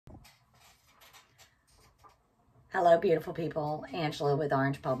Hello, beautiful people. Angela with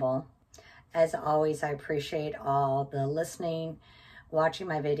Orange Bubble. As always, I appreciate all the listening, watching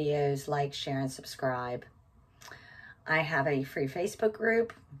my videos, like, share, and subscribe. I have a free Facebook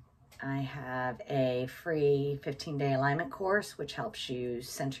group. I have a free 15-day alignment course, which helps you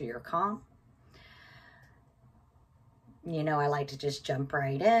center your calm. You know, I like to just jump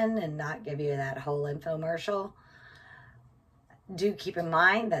right in and not give you that whole infomercial. Do keep in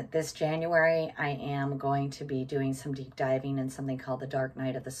mind that this January, I am going to be doing some deep diving in something called the Dark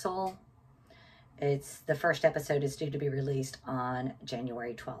Night of the Soul. The first episode is due to be released on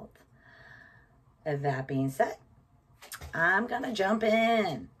January 12th. That being said, I'm going to jump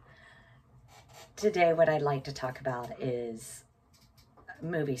in. Today, what I'd like to talk about is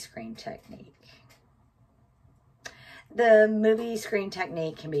movie screen technique. The movie screen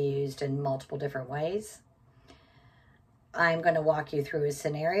technique can be used in multiple different ways. I'm going to walk you through a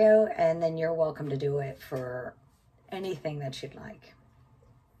scenario, and then you're welcome to do it for anything that you'd like.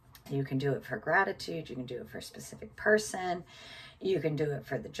 You can do it for gratitude. You can do it for a specific person. You can do it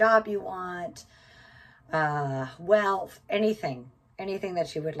for the job you want, wealth, anything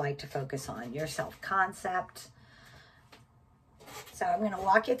that you would like to focus on, your self-concept. So I'm going to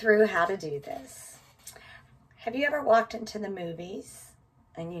walk you through how to do this. Have you ever walked into the movies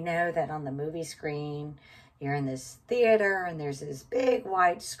and you know that on the movie screen, you're in this theater and there's this big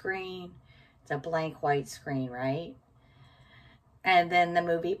white screen. It's a blank white screen, right? And then the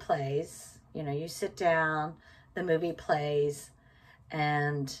movie plays. You know, you sit down, the movie plays,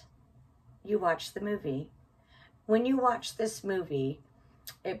 and you watch the movie. When you watch this movie,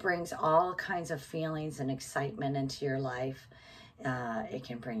 it brings all kinds of feelings and excitement into your life. It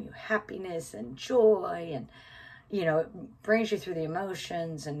can bring you happiness and joy, and, you know, it brings you through the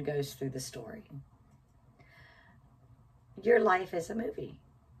emotions and goes through the story. Your life is a movie.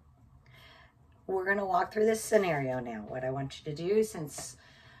 We're going to walk through this scenario now. What I want you to do, since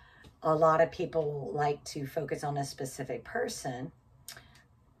a lot of people like to focus on a specific person,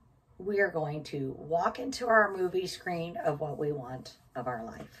 we are going to walk into our movie screen of what we want of our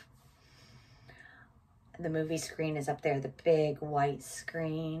life. The movie screen is up there, the big white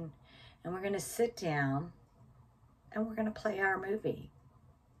screen, and we're going to sit down and we're going to play our movie.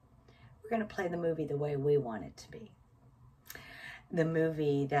 We're going to play the movie the way we want it to be. The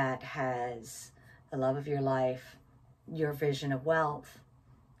movie that has the love of your life, your vision of wealth,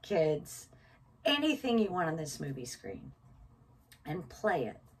 kids, anything you want on this movie screen, and play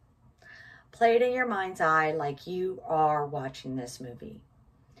it. Play it in your mind's eye like you are watching this movie.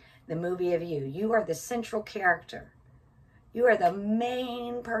 The movie of you. You are the central character. You are the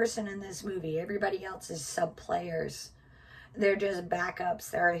main person in this movie. Everybody else is sub-players. They're just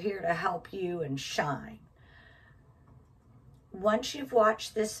backups. They're here to help you and shine. Once you've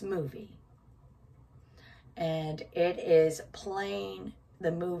watched this movie and it is playing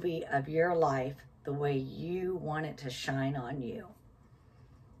the movie of your life the way you want it to shine on you,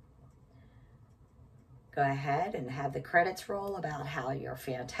 go ahead and have the credits roll about how you're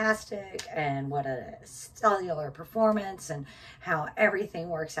fantastic and what a stellar performance and how everything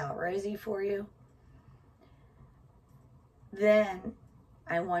works out rosy for you. Then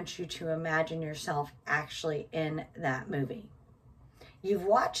I want you to imagine yourself actually in that movie. You've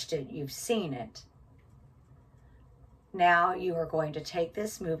watched it, you've seen it. Now you are going to take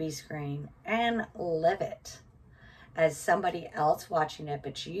this movie screen and live it as somebody else watching it,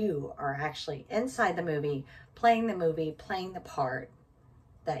 but you are actually inside the movie, playing the part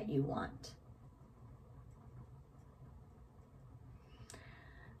that you want.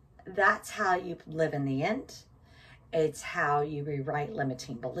 That's how you live in the end. It's how you rewrite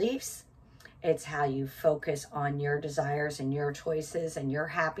limiting beliefs. It's how you focus on your desires and your choices and your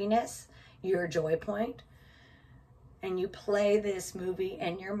happiness, your joy point. And you play this movie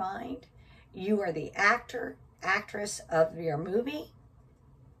in your mind. You are the actor, actress of your movie.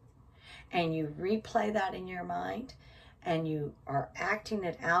 And you replay that in your mind. And you are acting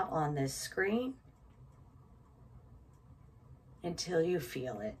it out on this screen until you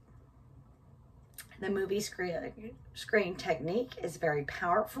feel it. The movie screen technique is very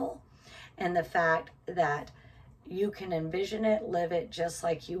powerful. And the fact that you can envision it, live it just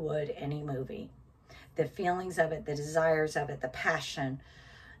like you would any movie. The feelings of it, the desires of it, the passion,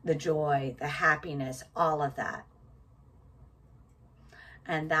 the joy, the happiness, all of that.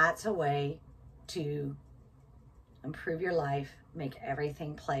 And that's a way to improve your life, make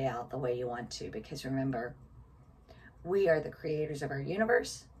everything play out the way you want to. Because remember, we are the creators of our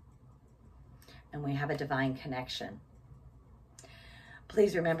universe, and we have a divine connection.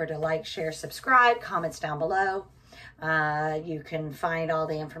 Please remember to like, share, subscribe, comments down below. You can find all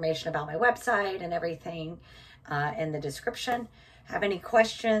the information about my website and everything in the description. Have any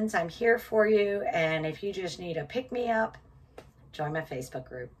questions, I'm here for you. And if you just need a pick-me-up, join my Facebook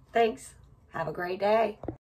group. Thanks. Have a great day.